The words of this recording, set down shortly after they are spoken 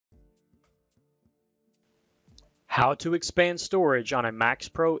How to expand storage on a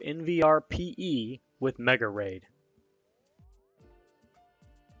MAXPRO NVR PE with MegaRAID.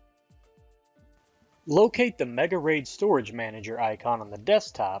 Locate the MegaRAID Storage Manager icon on the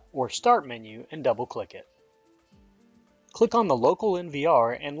desktop or Start menu and double-click it. Click on the local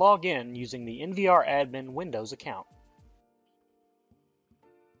NVR and log in using the NVR Admin Windows account.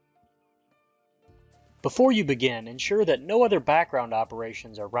 Before you begin, ensure that no other background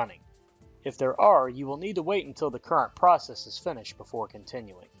operations are running. If there are, you will need to wait until the current process is finished before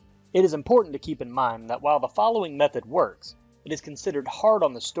continuing. It is important to keep in mind that while the following method works, it is considered hard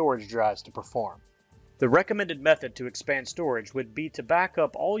on the storage drives to perform. The recommended method to expand storage would be to back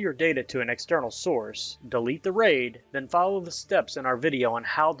up all your data to an external source, delete the RAID, then follow the steps in our video on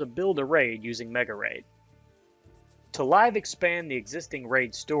how to build a RAID using MegaRAID. To live expand the existing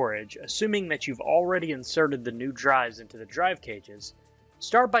RAID storage, assuming that you've already inserted the new drives into the drive cages,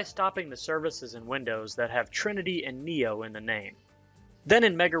 start by stopping the services in Windows that have Trinity and Neo in the name. Then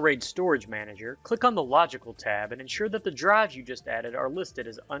in MegaRAID Storage Manager, click on the Logical tab and ensure that the drives you just added are listed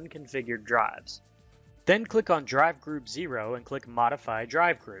as unconfigured drives. Then click on Drive Group 0 and click Modify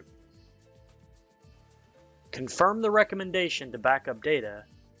Drive Group. Confirm the recommendation to backup data.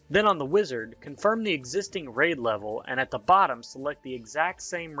 Then on the wizard, confirm the existing RAID level and at the bottom select the exact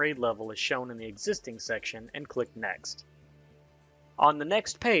same RAID level as shown in the existing section and click Next. On the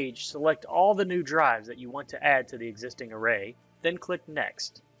next page, select all the new drives that you want to add to the existing array, then click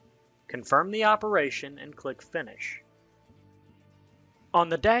Next. Confirm the operation and click Finish. On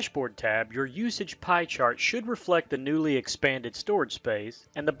the Dashboard tab, your usage pie chart should reflect the newly expanded storage space,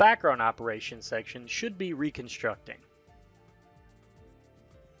 and the background operation section should be reconstructing.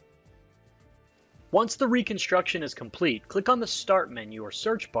 Once the reconstruction is complete, click on the Start menu or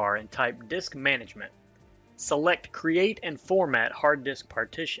search bar and type Disk Management. Select Create and Format Hard Disk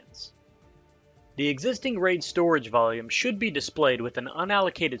Partitions. The existing RAID storage volume should be displayed with an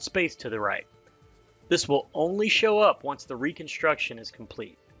unallocated space to the right. This will only show up once the reconstruction is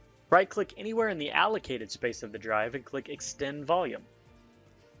complete. Right-click anywhere in the allocated space of the drive and click Extend Volume.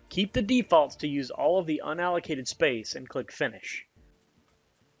 Keep the defaults to use all of the unallocated space and click Finish.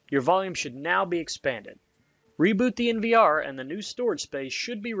 Your volume should now be expanded. Reboot the NVR and the new storage space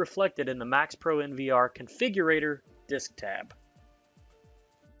should be reflected in the MAXPRO NVR Configurator Disk tab.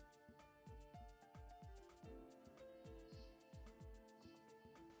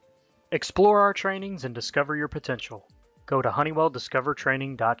 Explore our trainings and discover your potential. Go to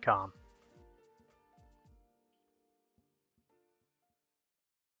HoneywellDiscoverTraining.com.